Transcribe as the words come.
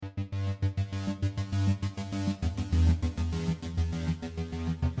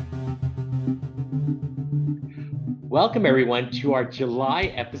Welcome, everyone, to our July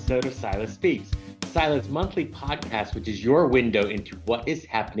episode of SILA Speaks, SILA's monthly podcast, which is your window into what is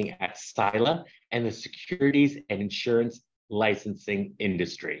happening at SILA and the securities and insurance licensing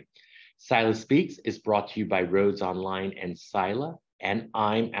industry. SILA Speaks is brought to you by Rhodes Online and SILA, and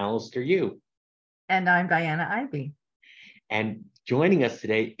I'm Allister Yu. And I'm Diana Ivey. And joining us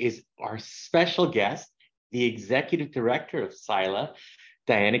today is our special guest, the Executive Director of SILA,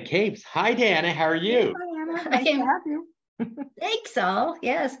 Diana Capes. Hi, Diana. How are you? Hi, Diana. Nice to have you. Thanks, all.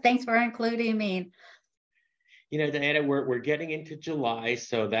 Yes, thanks for including me. You know, Diana, we're getting into July,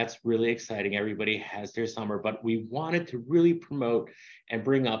 so that's really exciting. Everybody has their summer, but we wanted to really promote and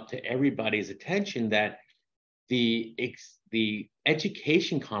bring up to everybody's attention that the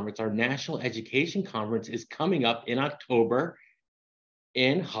education conference, our national education conference, is coming up in October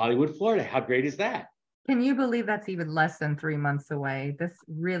in Hollywood, Florida. How great is that? Can you believe that's even less than 3 months away? This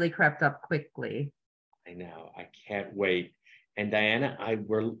really crept up quickly. I know. I can't wait. And Diana,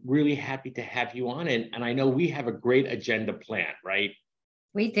 we're really happy to have you on. And I know we have a great agenda plan, right?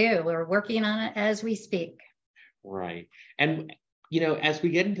 We do. We're working on it as we speak. Right. And, you know, as we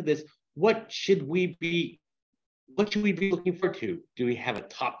get into this, what should we be looking forward to? Do we have a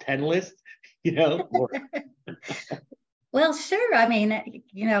top 10 list? You know? Well, sure. I mean,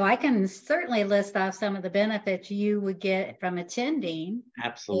 you know, I can certainly list off some of the benefits you would get from attending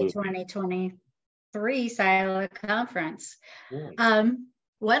Absolutely. the 2023 SILA conference. Yeah.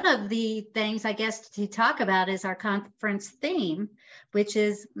 One of the things I guess to talk about is our conference theme, which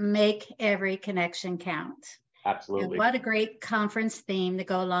is Make Every Connection Count. Absolutely. And what a great conference theme to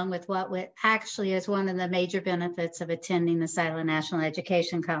go along with what actually is one of the major benefits of attending the SILA National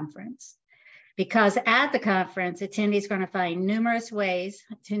Education Conference. Because at the conference, attendees are going to find numerous ways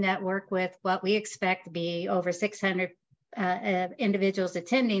to network with what we expect to be over 600 individuals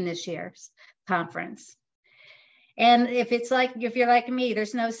attending this year's conference. And if you're like me,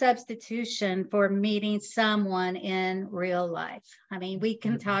 there's no substitution for meeting someone in real life. I mean, we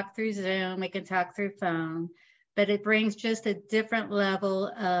can talk through Zoom, we can talk through phone, but it brings just a different level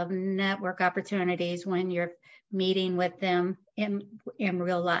of network opportunities when you're meeting with them in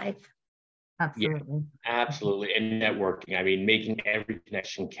real life. Absolutely. Yeah, absolutely. And networking, I mean, making every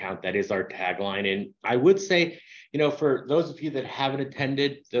connection count, that is our tagline. And I would say, you know, for those of you that haven't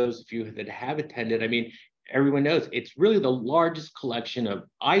attended, I mean, everyone knows it's really the largest collection of,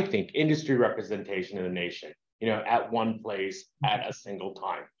 I think, industry representation in the nation, you know, at one place at a single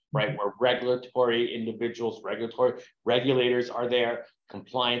time, right? Where regulatory individuals, regulators are there,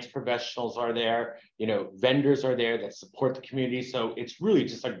 compliance professionals are there, you know, vendors are there that support the community. So it's really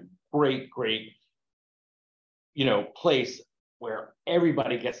just a great, you know, place where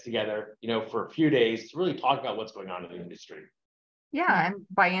everybody gets together, you know, for a few days to really talk about what's going on in the industry. Yeah, and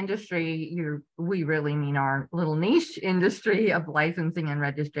by industry, we really mean our little niche industry of licensing and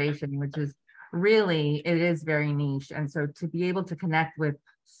registration, which is really, it is very niche. And so to be able to connect with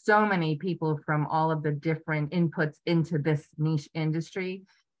so many people from all of the different inputs into this niche industry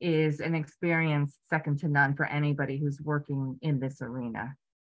is an experience second to none for anybody who's working in this arena.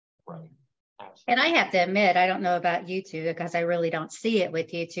 Right. Absolutely. And I have to admit, I don't know about you two because I really don't see it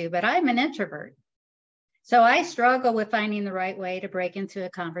with you two, but I'm an introvert. So I struggle with finding the right way to break into a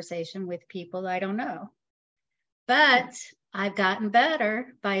conversation with people I don't know. But I've gotten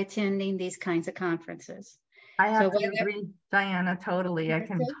better by attending these kinds of conferences. I have to agree, Diana, totally. I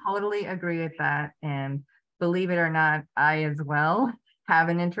can totally agree with that. And believe it or not, I as well have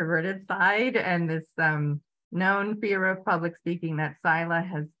an introverted side, and this known fear of public speaking that SILA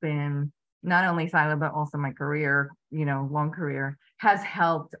has been, not only SILA, but also my career, you know, long career, has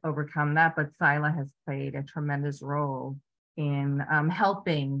helped overcome that. But SILA has played a tremendous role in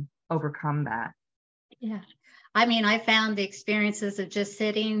helping overcome that. Yeah. I mean, I found the experiences of just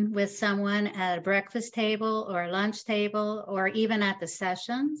sitting with someone at a breakfast table or a lunch table, or even at the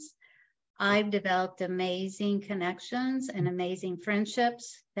sessions. I've developed amazing connections and amazing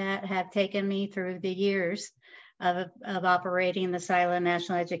friendships that have taken me through the years of operating the SILA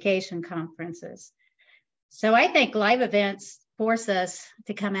National Education Conferences. So I think live events force us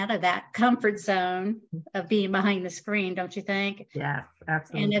to come out of that comfort zone of being behind the screen, don't you think? Yes,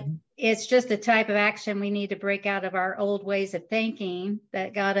 absolutely. And it's just a type of action we need to break out of our old ways of thinking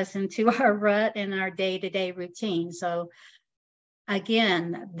that got us into our rut and our day-to-day routine. So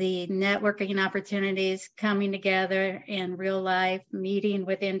again, the networking opportunities, coming together in real life, meeting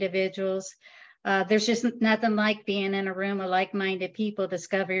with individuals. There's just nothing like being in a room of like-minded people,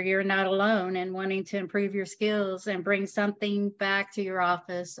 discover you're not alone and wanting to improve your skills and bring something back to your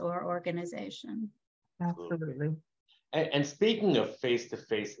office or organization. Absolutely. And speaking of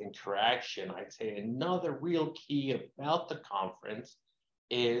face-to-face interaction, I'd say another real key about the conference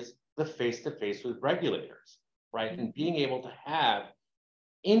is the face-to-face with regulators, right? And being able to have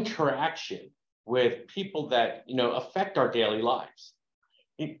interaction with people that, you know, affect our daily lives.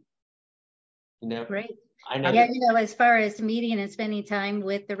 You know, Great. I know. Yeah, you know, as far as meeting and spending time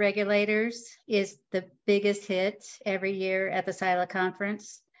with the regulators is the biggest hit every year at the SILA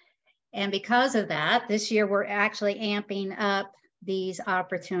conference. And because of that, this year we're actually amping up these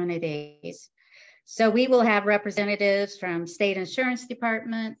opportunities. So we will have representatives from state insurance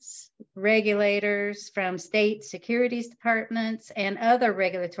departments, regulators from state securities departments, and other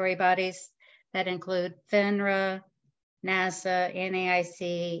regulatory bodies that include FINRA, NASA,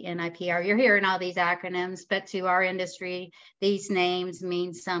 NAIC, NIPR. You're hearing all these acronyms, but to our industry, these names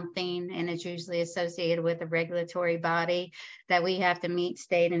mean something, and it's usually associated with a regulatory body that we have to meet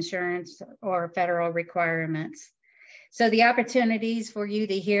state insurance or federal requirements. So the opportunities for you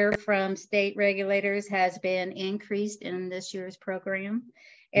to hear from state regulators has been increased in this year's program.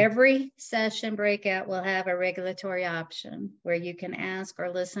 Every session breakout will have a regulatory option where you can ask or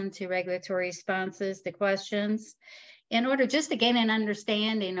listen to regulatory responses to questions in order just to gain an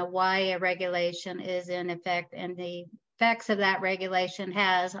understanding of why a regulation is in effect and the effects of that regulation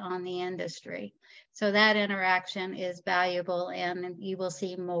has on the industry. So that interaction is valuable, and you will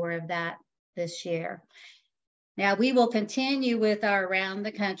see more of that this year. Now, we will continue with our Around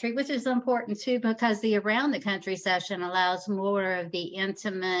the Country, which is important too, because the Around the Country session allows more of the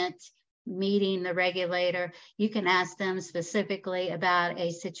intimate meeting the regulator. You can ask them specifically about a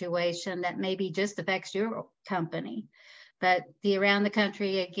situation that maybe just affects your company. But the Around the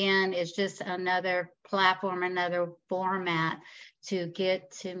Country, again, is just another platform, another format to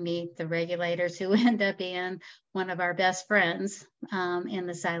get to meet the regulators who end up being one of our best friends in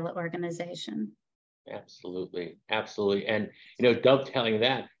the SILA organization. Absolutely, absolutely. And, you know, dovetailing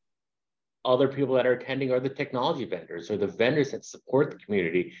that, other people that are attending are the technology vendors or the vendors that support the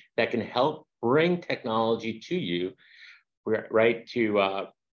community that can help bring technology to you, right, to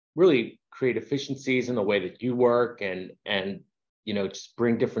really create efficiencies in the way that you work and you know, just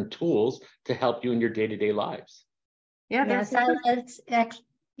bring different tools to help you in your day-to-day lives. Yeah,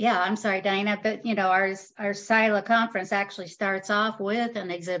 yeah, I'm sorry, Diana, but you know, our SILA conference actually starts off with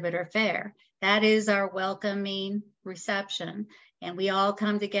an exhibitor fair. That is our welcoming reception, and we all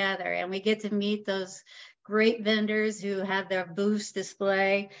come together and we get to meet those great vendors who have their booths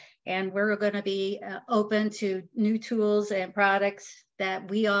display, and we're going to be open to new tools and products that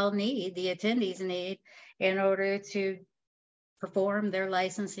we all need, the attendees need, in order to perform their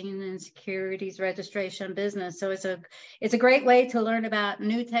licensing and securities registration business. So it's a great way to learn about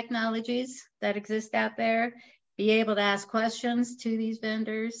new technologies that exist out there, be able to ask questions to these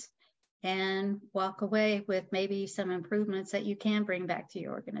vendors, and walk away with maybe some improvements that you can bring back to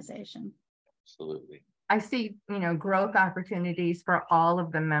your organization. Absolutely. I see, you know, growth opportunities for all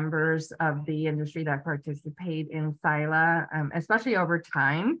of the members of the industry that participate in SILA, especially over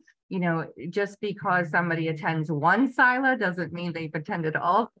time. You know, just because somebody attends one SILA doesn't mean they've attended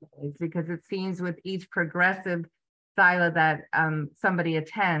all SILAs, because it seems with each progressive SILA that somebody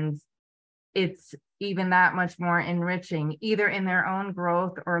attends, it's even that much more enriching, either in their own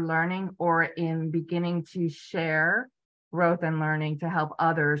growth or learning, or in beginning to share growth and learning to help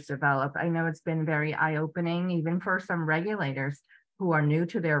others develop. I know it's been very eye-opening, even for some regulators who are new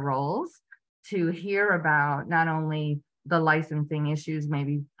to their roles, to hear about not only the licensing issues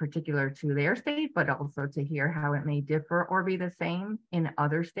maybe particular to their state, but also to hear how it may differ or be the same in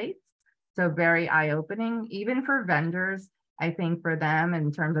other states. So very eye-opening, even for vendors. I think for them,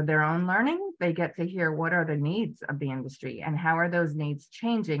 in terms of their own learning, they get to hear what are the needs of the industry and how are those needs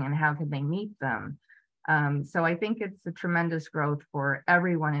changing and how can they meet them. So I think it's a tremendous growth for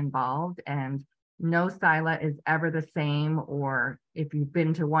everyone involved, and no SILA is ever the same, or if you've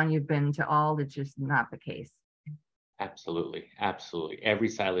been to one, you've been to all. It's just not the case. Absolutely, absolutely. Every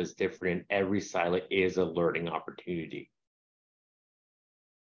SILA is different. Every SILA is a learning opportunity.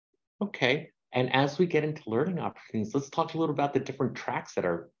 Okay, and as we get into learning opportunities, let's talk a little about the different tracks that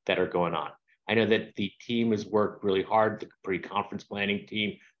are going on. I know that the team has worked really hard, the pre-conference planning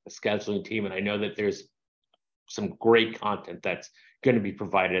team, the scheduling team, and I know that there's some great content that's going to be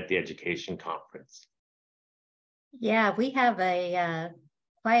provided at the education conference. Yeah, we have a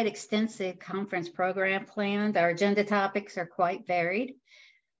quite extensive conference program planned. Our agenda topics are quite varied.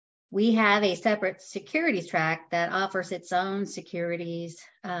 We have a separate securities track that offers its own securities,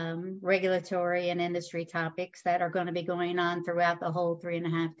 regulatory and industry topics that are going to be going on throughout the whole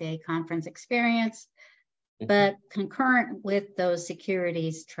 3.5-day conference experience. But concurrent with those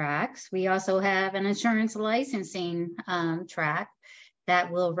securities tracks, we also have an insurance licensing track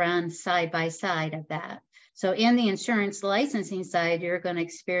that will run side by side of that. So in the insurance licensing side, you're going to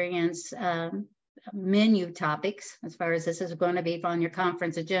experience menu topics as far as this is going to be on your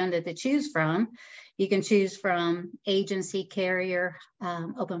conference agenda to choose from. You can choose from agency, carrier,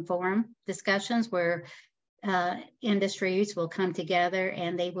 open forum discussions where industries will come together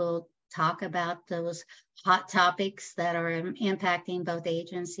and they will talk about those hot topics that are impacting both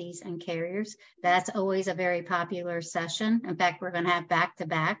agencies and carriers. That's always a very popular session. In fact, we're going to have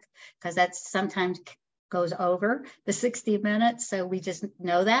back-to-back because that sometimes goes over the 60 minutes. So we just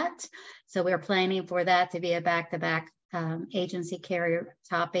know that. So we're planning for that to be a back-to-back agency carrier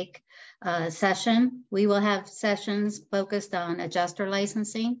topic session. We will have sessions focused on adjuster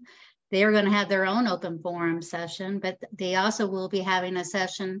licensing. They're going to have their own open forum session, but they also will be having a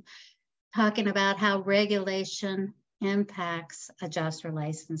session talking about how regulation impacts adjuster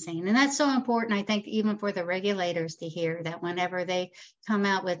licensing. And that's so important, I think, even for the regulators to hear that whenever they come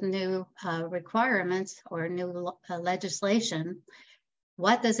out with new requirements or new legislation,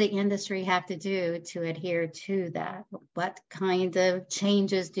 what does the industry have to do to adhere to that? What kind of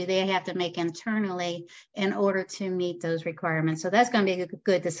changes do they have to make internally in order to meet those requirements? So that's going to be a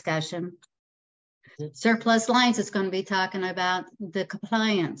good discussion. Surplus lines is going to be talking about the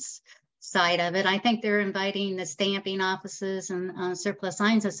compliance side of it. I think they're inviting the stamping offices and Surplus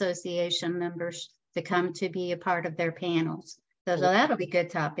Lines Association members to come to be a part of their panels. So that'll be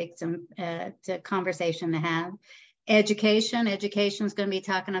good topics and conversation to have. Education is going to be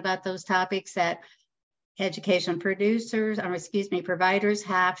talking about those topics that education providers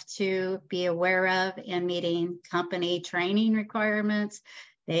have to be aware of in meeting company training requirements.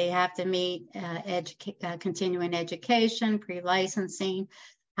 They have to meet continuing education, pre-licensing.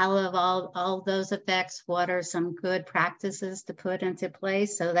 How have all those effects? What are some good practices to put into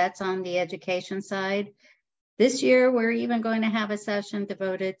place? So that's on the education side. This year, we're even going to have a session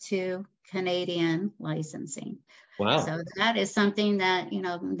devoted to Canadian licensing. Wow. So that is something that,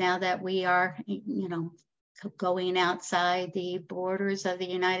 now that we are, going outside the borders of the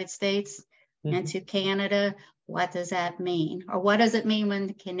United States into Canada, what does that mean? Or what does it mean when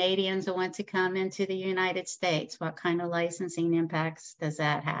the Canadians want to come into the United States? What kind of licensing impacts does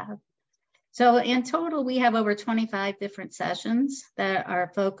that have? So in total, we have over 25 different sessions that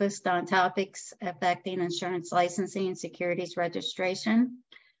are focused on topics affecting insurance licensing and securities registration.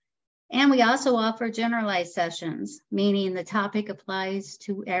 And we also offer generalized sessions, meaning the topic applies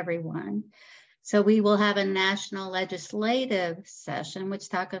to everyone. So we will have a national legislative session, which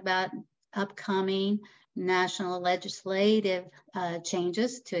talk about upcoming national legislative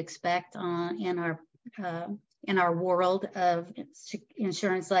changes to expect in our world of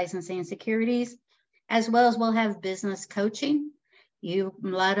insurance licensing and securities, as well as we'll have business coaching. A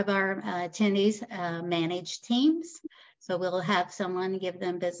lot of our attendees manage teams. So we'll have someone give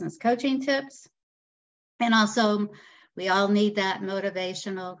them business coaching tips. And also, we all need that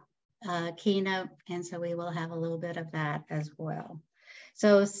motivational keynote. And so we will have a little bit of that as well.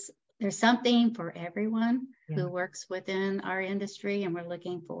 So there's something for everyone who works within our industry. And we're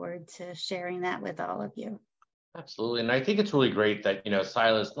looking forward to sharing that with all of you. Absolutely. And I think it's really great that,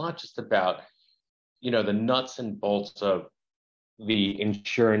 SILA is not just about, the nuts and bolts of the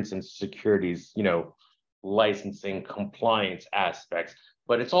insurance and securities, licensing compliance aspects,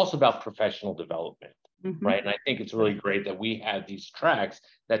 but it's also about professional development, right? And I think it's really great that we have these tracks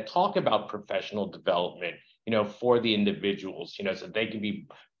that talk about professional development, for the individuals, so they can be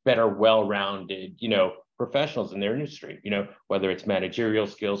better, well-rounded, professionals in their industry, whether it's managerial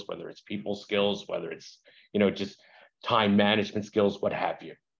skills, whether it's people skills, whether it's, just time management skills, what have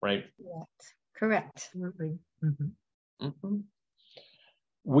you, right? Correct. Absolutely.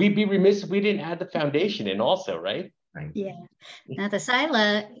 We'd be remiss if we didn't add the foundation in also, right? Right. Yeah. Now the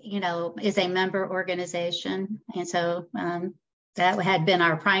SILA, is a member organization. And so that had been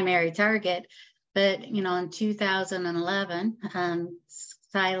our primary target. But, in 2011,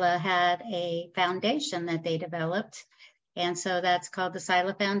 SILA had a foundation that they developed. And so that's called the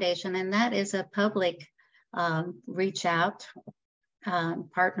SILA Foundation. And that is a public reach out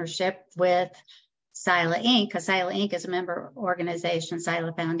partnership with SILA Inc., because SILA Inc. is a member organization.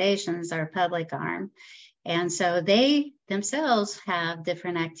 SILA Foundation is our public arm. And so they themselves have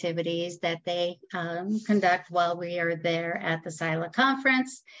different activities that they conduct while we are there at the SILA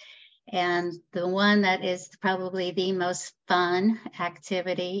conference. And the one that is probably the most fun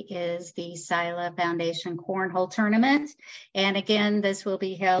activity is the SILA Foundation Cornhole Tournament. And again, this will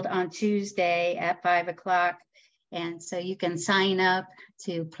be held on Tuesday at 5 o'clock. And so you can sign up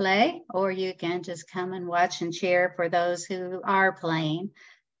to play, or you can just come and watch and cheer for those who are playing.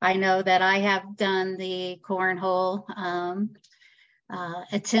 I know that I have done the cornhole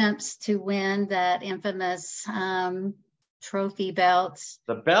attempts to win that infamous trophy belt.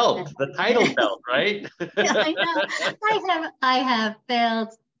 The belt, the title belt, right? Yeah, I know. I have failed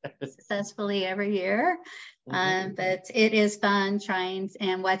successfully every year. But it is fun trying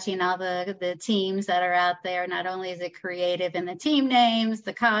and watching all the teams that are out there. Not only is it creative in the team names,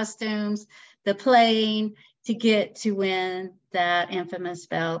 the costumes, the playing, to get to win that infamous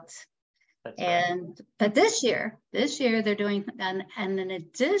belt. But this year they're doing an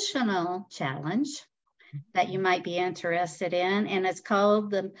additional challenge that you might be interested in, and it's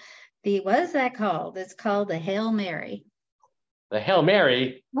called the what is that called? It's called the Hail Mary. The Hail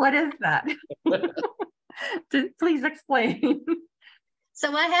Mary? What is that? Please explain.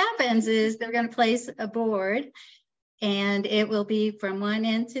 So what happens is they're going to place a board, and it will be from one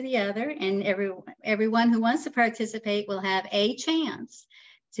end to the other, and everyone who wants to participate will have a chance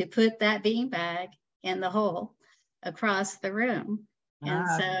to put that beanbag in the hole across the room.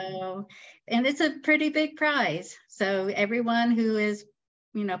 And it's a pretty big prize. So everyone who is,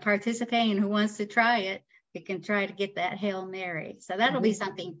 participating, who wants to try it, you can try to get that Hail Mary. So that'll be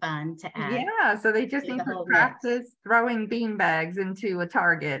something fun to add. Yeah, so they just need to practice throwing beanbags into a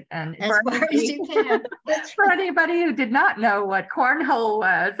target. And as far as you can. For anybody who did not know what cornhole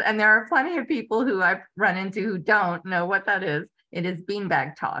was, and there are plenty of people who I've run into who don't know what that is, it is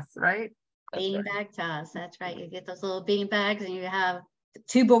beanbag toss, right? Beanbag toss, that's right. You get those little beanbags and you have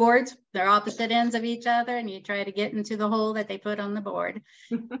two boards, they're opposite ends of each other, and you try to get into the hole that they put on the board.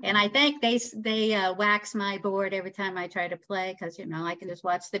 And I think they wax my board every time I try to play, because I can just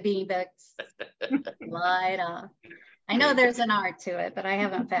watch the beanbags slide off. I know there's an art to it, but I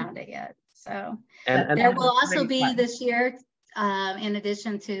haven't found it yet. So and there will also be this year, in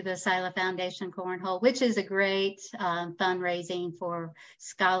addition to the SILA Foundation Cornhole, which is a great fundraising for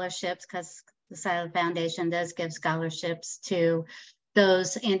scholarships, because the SILA Foundation does give scholarships to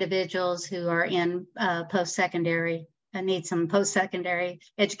those individuals who are in post-secondary and need some post-secondary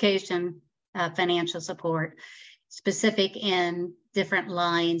education financial support, specific in different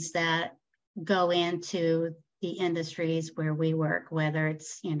lines that go into the industries where we work, whether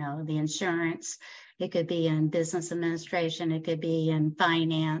it's, the insurance, it could be in business administration, it could be in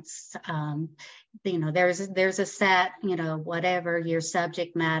finance. There's a set, whatever your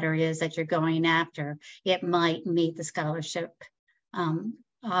subject matter is that you're going after, it might meet the scholarship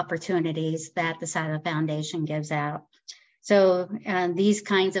opportunities that the SILA Foundation gives out. So these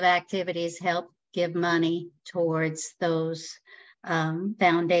kinds of activities help give money towards those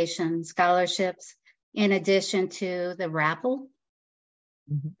foundation scholarships, in addition to the raffle.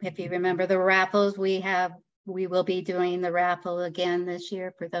 If you remember the raffles, we will be doing the raffle again this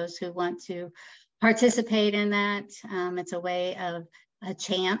year for those who want to participate in that. It's a way of a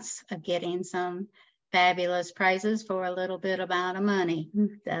chance of getting some fabulous prizes for a little bit amount of money.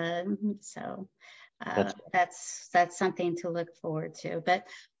 So that's something to look forward to. But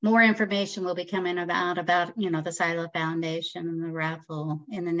more information will be coming about the SILA Foundation and the raffle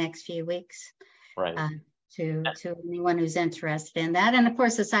in the next few weeks. Right. To anyone who's interested in that. And of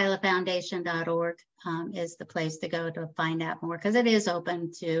course, the silafoundation.org is the place to go to find out more, because it is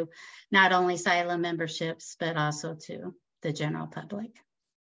open to not only SILA memberships, but also to the general public.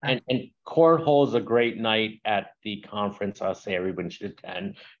 And cornhole is a great night at the conference. I'll say everyone should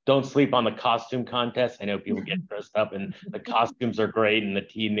attend. Don't sleep on the costume contest. I know people get dressed up, and the costumes are great and the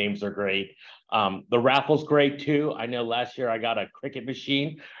team names are great. The raffle's great too. I know last year I got a cricket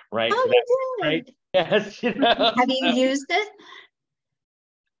machine, right? Oh, so you did? Great. Yes. Have you used it?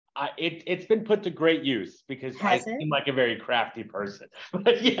 It's been put to great use, because I seem like a very crafty person.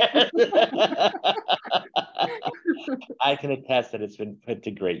 But yes, I can attest that it's been put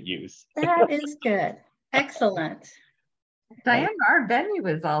to great use. That is good. Excellent. Diane, our venue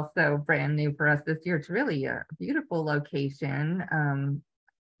is also brand new for us this year. It's really a beautiful location,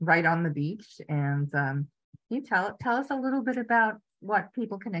 right on the beach. And can you tell us a little bit about what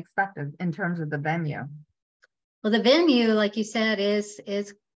people can expect in terms of the venue? Well, the venue, like you said, it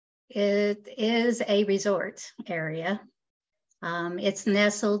is a resort area. It's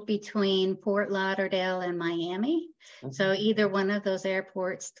nestled between Fort Lauderdale and Miami. Mm-hmm. So either one of those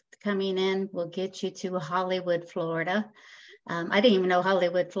airports coming in will get you to Hollywood, Florida. I didn't even know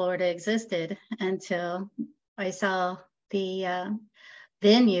Hollywood, Florida existed until I saw the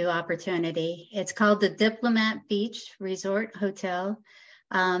venue opportunity. It's called the Diplomat Beach Resort Hotel.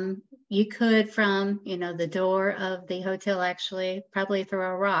 You could, from the door of the hotel, actually probably throw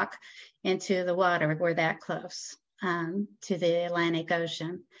a rock into the water. We're that close. to the Atlantic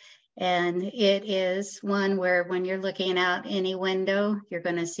Ocean. And it is one where when you're looking out any window, you're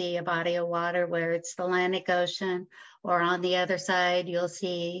going to see a body of water where it's the Atlantic Ocean, or on the other side, you'll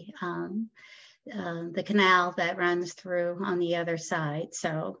see the canal that runs through on the other side.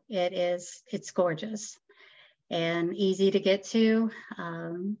 So it's gorgeous and easy to get to.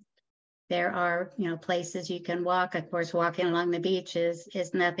 There are, places you can walk. Of course, walking along the beach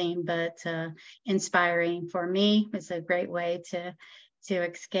is nothing but inspiring for me. It's a great way to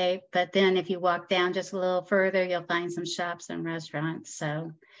escape. But then if you walk down just a little further, you'll find some shops and restaurants.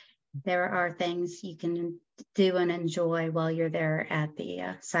 So there are things you can do and enjoy while you're there at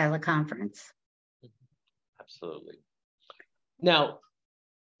the SILA conference. Absolutely. Now,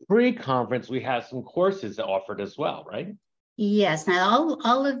 pre-conference, we have some courses offered as well, right? Yes. Now,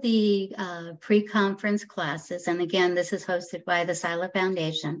 all of the pre-conference classes, and again, this is hosted by the SILA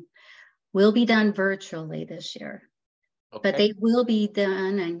Foundation, will be done virtually this year. Okay. But they will be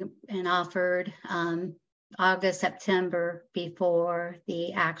done and offered August, September, before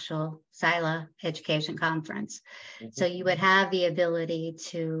the actual SILA education conference. Mm-hmm. So you would have the ability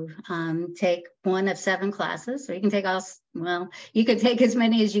to take one of 7 classes, or you can take you can take as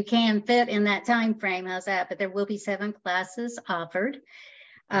many as you can fit in that time frame. How's that? But there will be 7 classes offered.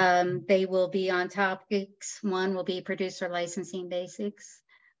 They will be on topics. One will be producer licensing basics.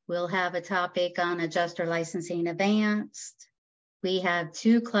 We'll have a topic on adjuster licensing advanced. We have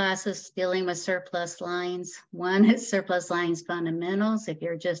 2 classes dealing with surplus lines. One is surplus lines fundamentals. If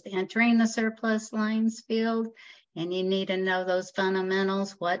you're just entering the surplus lines field and you need to know those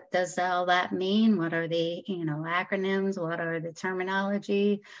fundamentals, what does all that mean? What are the acronyms? What are the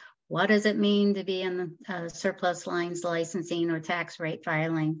terminology? What does it mean to be in the surplus lines licensing or tax rate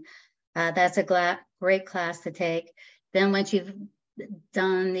filing? That's a great class to take. Then once you've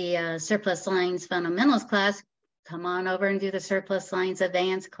done the surplus lines fundamentals class, come on over and do the surplus lines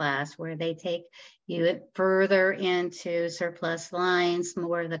advanced class, where they take you further into surplus lines,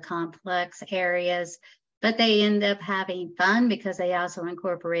 more of the complex areas, but they end up having fun because they also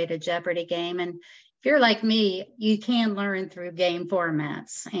incorporate a Jeopardy game. And if you're like me, you can learn through game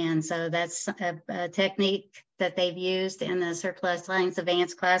formats. And so that's a technique that they've used in the surplus lines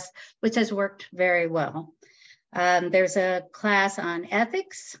advanced class, which has worked very well. There's a class on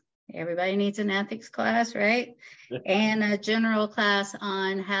ethics. Everybody needs an ethics class, right? And a general class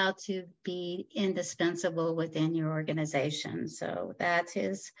on how to be indispensable within your organization. So that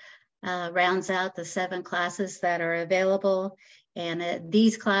rounds out the 7 classes that are available. And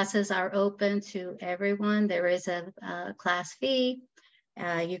these classes are open to everyone. There is a class fee.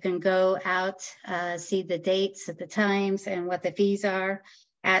 You can go out, see the dates, the times, and what the fees are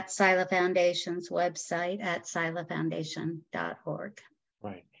at SILA Foundation's website at silafoundation.org.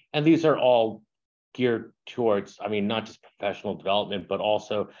 Right. And these are all geared towards, not just professional development, but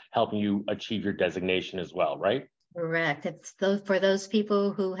also helping you achieve your designation as well, right? Correct. It's for those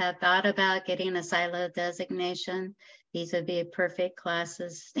people who have thought about getting a SILA designation, these would be perfect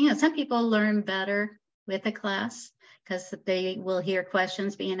classes. Some people learn better with a class because they will hear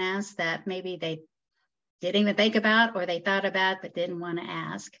questions being asked that maybe they didn't even think about, or they thought about but didn't want to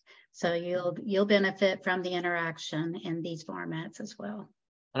ask. So you'll benefit from the interaction in these formats as well.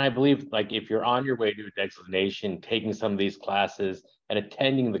 And I believe, if you're on your way to a designation, taking some of these classes and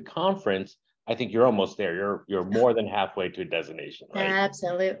attending the conference, I think you're almost there. You're more than halfway to a designation, right?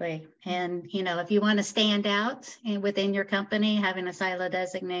 Absolutely. And if you want to stand out within your company, having a SILA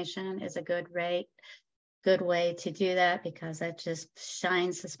designation is a good way to do that, because that just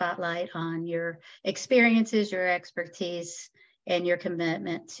shines the spotlight on your experiences, your expertise, and your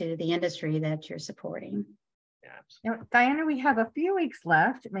commitment to the industry that you're supporting. Now, Diana, we have a few weeks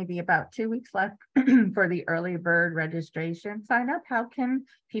left, maybe about 2 weeks left for the early bird registration sign up. How can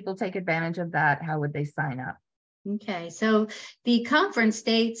people take advantage of that? How would they sign up? Okay, so the conference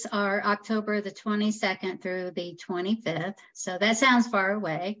dates are October the 22nd through the 25th. So that sounds far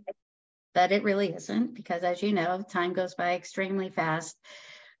away, but it really isn't, because as you know, time goes by extremely fast.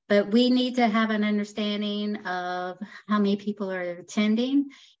 But we need to have an understanding of how many people are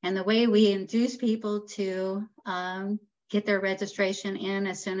attending. And the way we induce people to get their registration in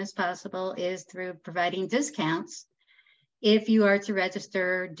as soon as possible is through providing discounts if you are to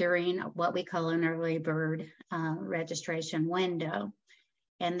register during what we call an early bird registration window.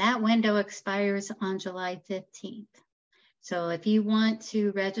 And that window expires on July 15th. So if you want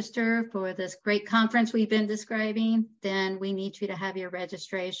to register for this great conference we've been describing, then we need you to have your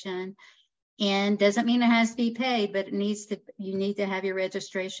registration. And doesn't mean it has to be paid, but you need to have your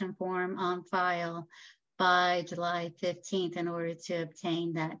registration form on file by July 15th in order to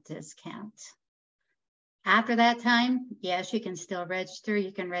obtain that discount. After that time, yes, you can still register.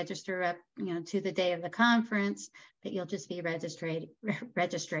 You can register up, to the day of the conference, but you'll just be registering.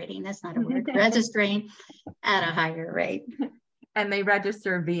 That's not a word. Registering at a higher rate. And they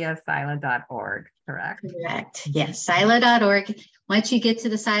register via SILA.org, correct? Correct. Yes, SILA.org. Once you get to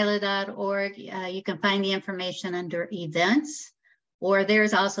the SILA.org, you can find the information under events, or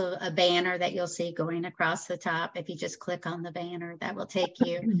there's also a banner that you'll see going across the top. If you just click on the banner, that will take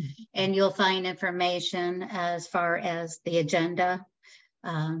you, and you'll find information as far as the agenda,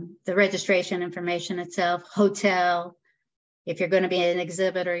 the registration information itself, hotel. If you're going to be an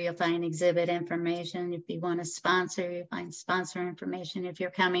exhibitor, you'll find exhibit information. If you want to sponsor, you'll find sponsor information. If you're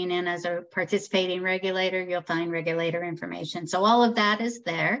coming in as a participating regulator, you'll find regulator information. So all of that is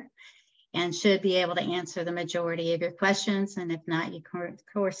there and should be able to answer the majority of your questions. And if not, you can, of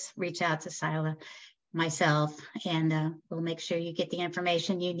course, reach out to SILA, myself, and we'll make sure you get the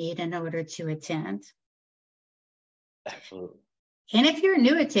information you need in order to attend. Absolutely. And if you're a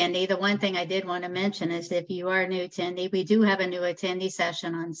new attendee, the one thing I did want to mention is if you are a new attendee, we do have a new attendee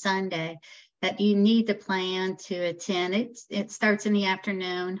session on Sunday that you need to plan to attend. It starts in the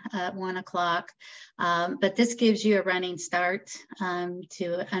afternoon at 1 o'clock, but this gives you a running start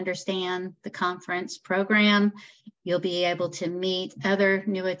to understand the conference program. You'll be able to meet other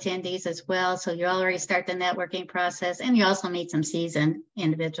new attendees as well. So you already start the networking process, and you also meet some seasoned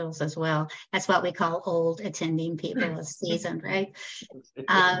individuals as well. That's what we call old attending people, as seasoned, right?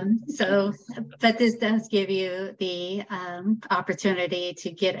 But this does give you the opportunity to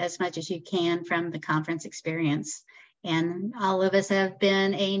get as much as you can from the conference experience. And all of us have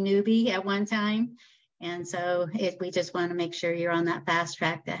been a newbie at one time. And so we just want to make sure you're on that fast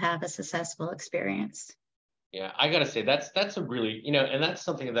track to have a successful experience. Yeah, I gotta say that's a really, and that's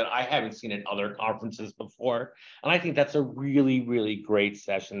something that I haven't seen in other conferences before. And I think that's a really, really great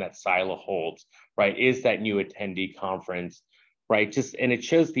session that SILA holds, right? Is that new attendee conference, right? And it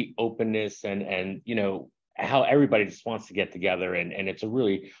shows the openness and how everybody just wants to get together, and it's a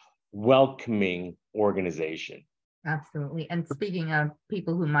really welcoming organization. Absolutely. And speaking of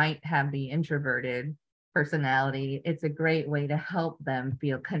people who might have the introverted personality, it's a great way to help them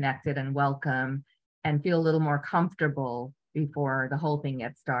feel connected and welcome and feel a little more comfortable before the whole thing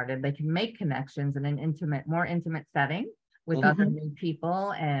gets started. They can make connections in an more intimate setting with other new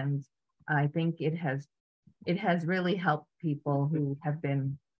people. And I think it has really helped people who have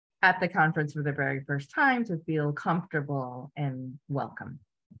been at the conference for the very first time to feel comfortable and welcome.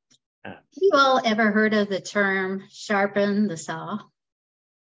 You all ever heard of the term sharpen the saw?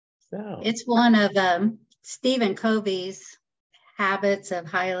 So. It's one of Stephen Covey's habits of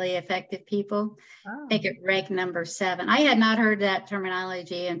highly effective people. I think it ranked number 7. I had not heard that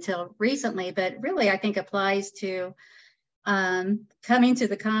terminology until recently, but really I think applies to coming to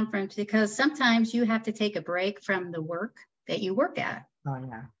the conference, because sometimes you have to take a break from the work that you work at. Oh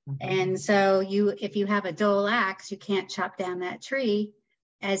yeah. And so if you have a dull axe, you can't chop down that tree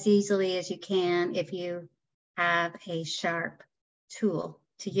as easily as you can if you have a sharp tool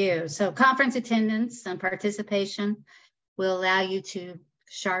to use. So conference attendance and participation will allow you to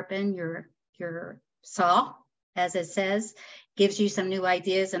sharpen your saw, as it says, gives you some new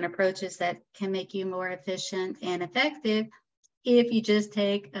ideas and approaches that can make you more efficient and effective if you just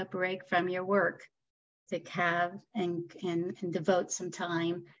take a break from your work to have and devote some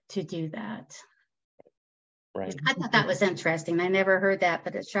time to do that. Right. I thought that was interesting. I never heard that,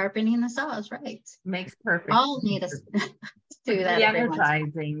 but it's sharpening the saw is right. Makes perfect. All need us to do that.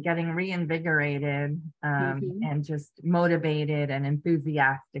 Re-energizing, getting reinvigorated, and just motivated and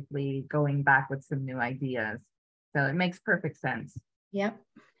enthusiastically going back with some new ideas. So it makes perfect sense. Yep,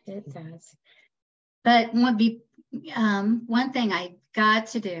 it does. But one thing I got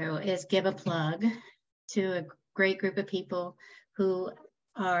to do is give a plug to a great group of people who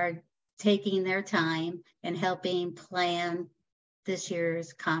are taking their time and helping plan this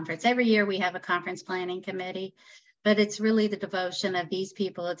year's conference. Every year we have a conference planning committee, but it's really the devotion of these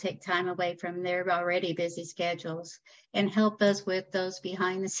people to take time away from their already busy schedules and help us with those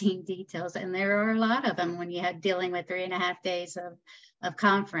behind the scene details. And there are a lot of them when you have dealing with 3.5 days of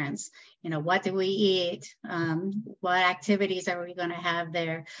conference. What do we eat? What activities are we going to have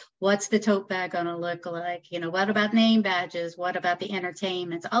there? What's the tote bag going to look like? What about name badges? What about the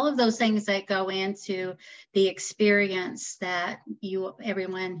entertainments? All of those things that go into the experience that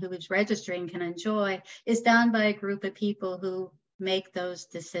everyone who is registering can enjoy is done by a group of people who make those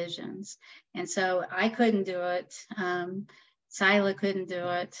decisions. And so I couldn't do it. SILA couldn't do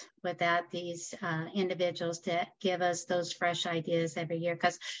it without these individuals to give us those fresh ideas every year.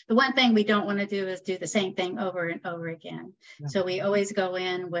 Because the one thing we don't want to do is do the same thing over and over again. Yeah. So we always go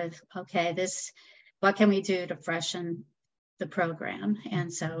in with, okay, this what can we do to freshen the program?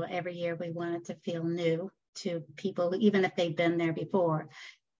 And so every year we want it to feel new to people, even if they've been there before,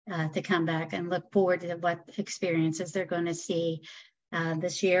 to come back and look forward to what experiences they're going to see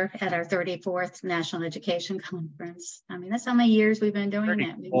this year at our 34th National Education Conference. I mean, that's how many years we've been doing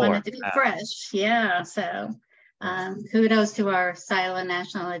it. We want it to be fresh. Yeah. So kudos to our SILA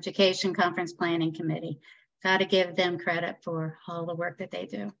National Education Conference Planning Committee. Got to give them credit for all the work that they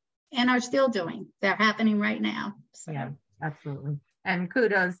do and are still doing. They're happening right now. So. Yeah, absolutely. And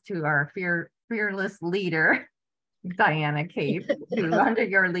kudos to our fearless leader, Diana Cape, who under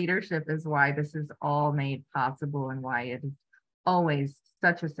your leadership is why this is all made possible and why it is always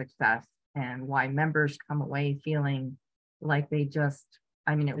such a success and why members come away feeling like they just,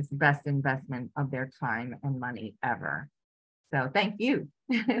 I mean, it was the best investment of their time and money ever. So thank you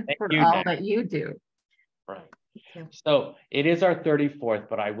for all that you do. Right. So it is our 34th,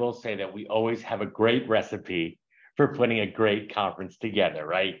 but I will say that we always have a great recipe for putting a great conference together,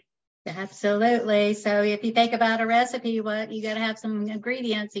 right? Absolutely. So if you think about a recipe, what you got to have some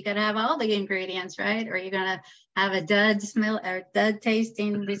ingredients. You got to have all the ingredients, right? Or you're going to have a dud smell or dud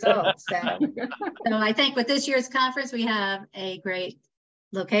tasting result. So I think with this year's conference, we have a great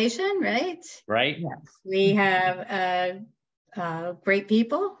location, right? Right. Yes. We have great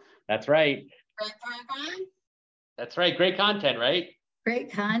people. That's right. Great program. That's right. Great content, right?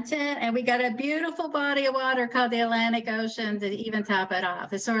 Great content. And we got a beautiful body of water called the Atlantic Ocean to even top it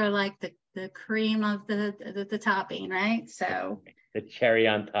off. It's sort of like the cream of the topping, right? So the cherry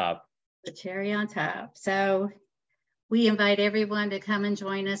on top. The cherry on top. So we invite everyone to come and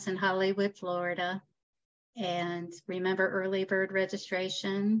join us in Hollywood, Florida. And remember early bird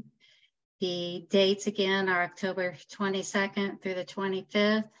registration. The dates again are October 22nd through the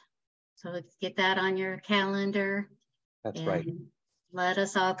 25th. So let's get that on your calendar. That's right. Let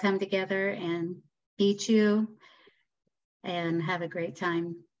us all come together and beat you and have a great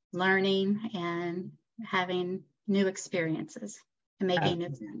time learning and having new experiences and making new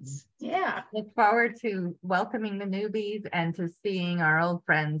friends. Yeah. Look forward to welcoming the newbies and to seeing our old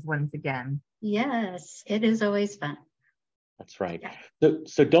friends once again. Yes, it is always fun. That's right.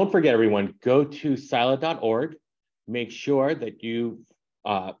 So don't forget, everyone, go to SILA.org. Make sure that you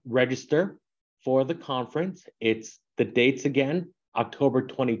register for the conference. It's the dates again, October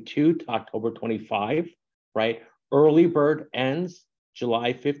 22 to October 25, right? Early bird ends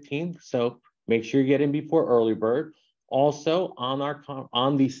July 15th. So make sure you get in before early bird. Also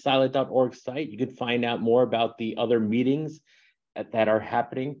on the SILA.org site, you can find out more about the other meetings that are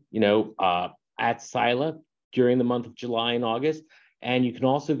happening, at SILA during the month of July and August. And you can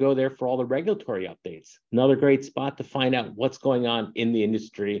also go there for all the regulatory updates. Another great spot to find out what's going on in the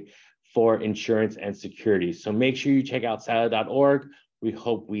industry for insurance and security. So make sure you check out SILA.org. We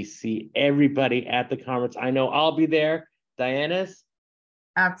hope we see everybody at the conference. I know I'll be there. Diana's?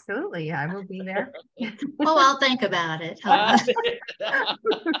 Absolutely, I will be there. Oh, I'll think about it.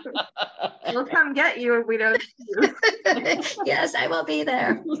 We'll come get you if we don't see you. Yes, I will be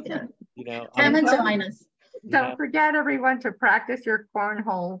there. Yeah. Come and join us. Don't forget, everyone, to practice your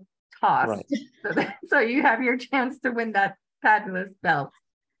cornhole toss, right, so you have your chance to win that fabulous belt.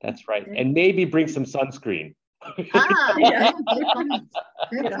 That's right. And maybe bring some sunscreen. Yeah,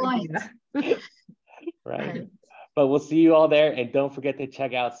 good point. Right. But we'll see you all there. And don't forget to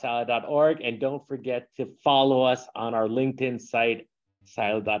check out SILA.org. And don't forget to follow us on our LinkedIn site,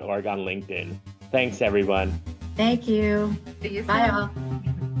 SILA.org on LinkedIn. Thanks, everyone. Thank you. See you soon. Bye, all.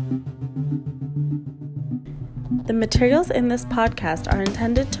 The materials in this podcast are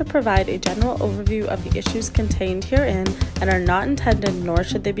intended to provide a general overview of the issues contained herein and are not intended, nor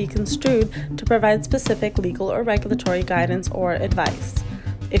should they be construed, to provide specific legal or regulatory guidance or advice.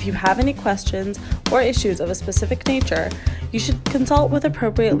 If you have any questions or issues of a specific nature, you should consult with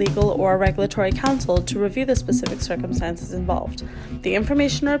appropriate legal or regulatory counsel to review the specific circumstances involved. The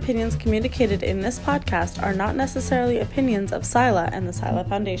information or opinions communicated in this podcast are not necessarily opinions of SILA and the SILA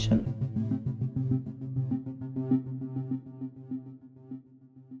Foundation.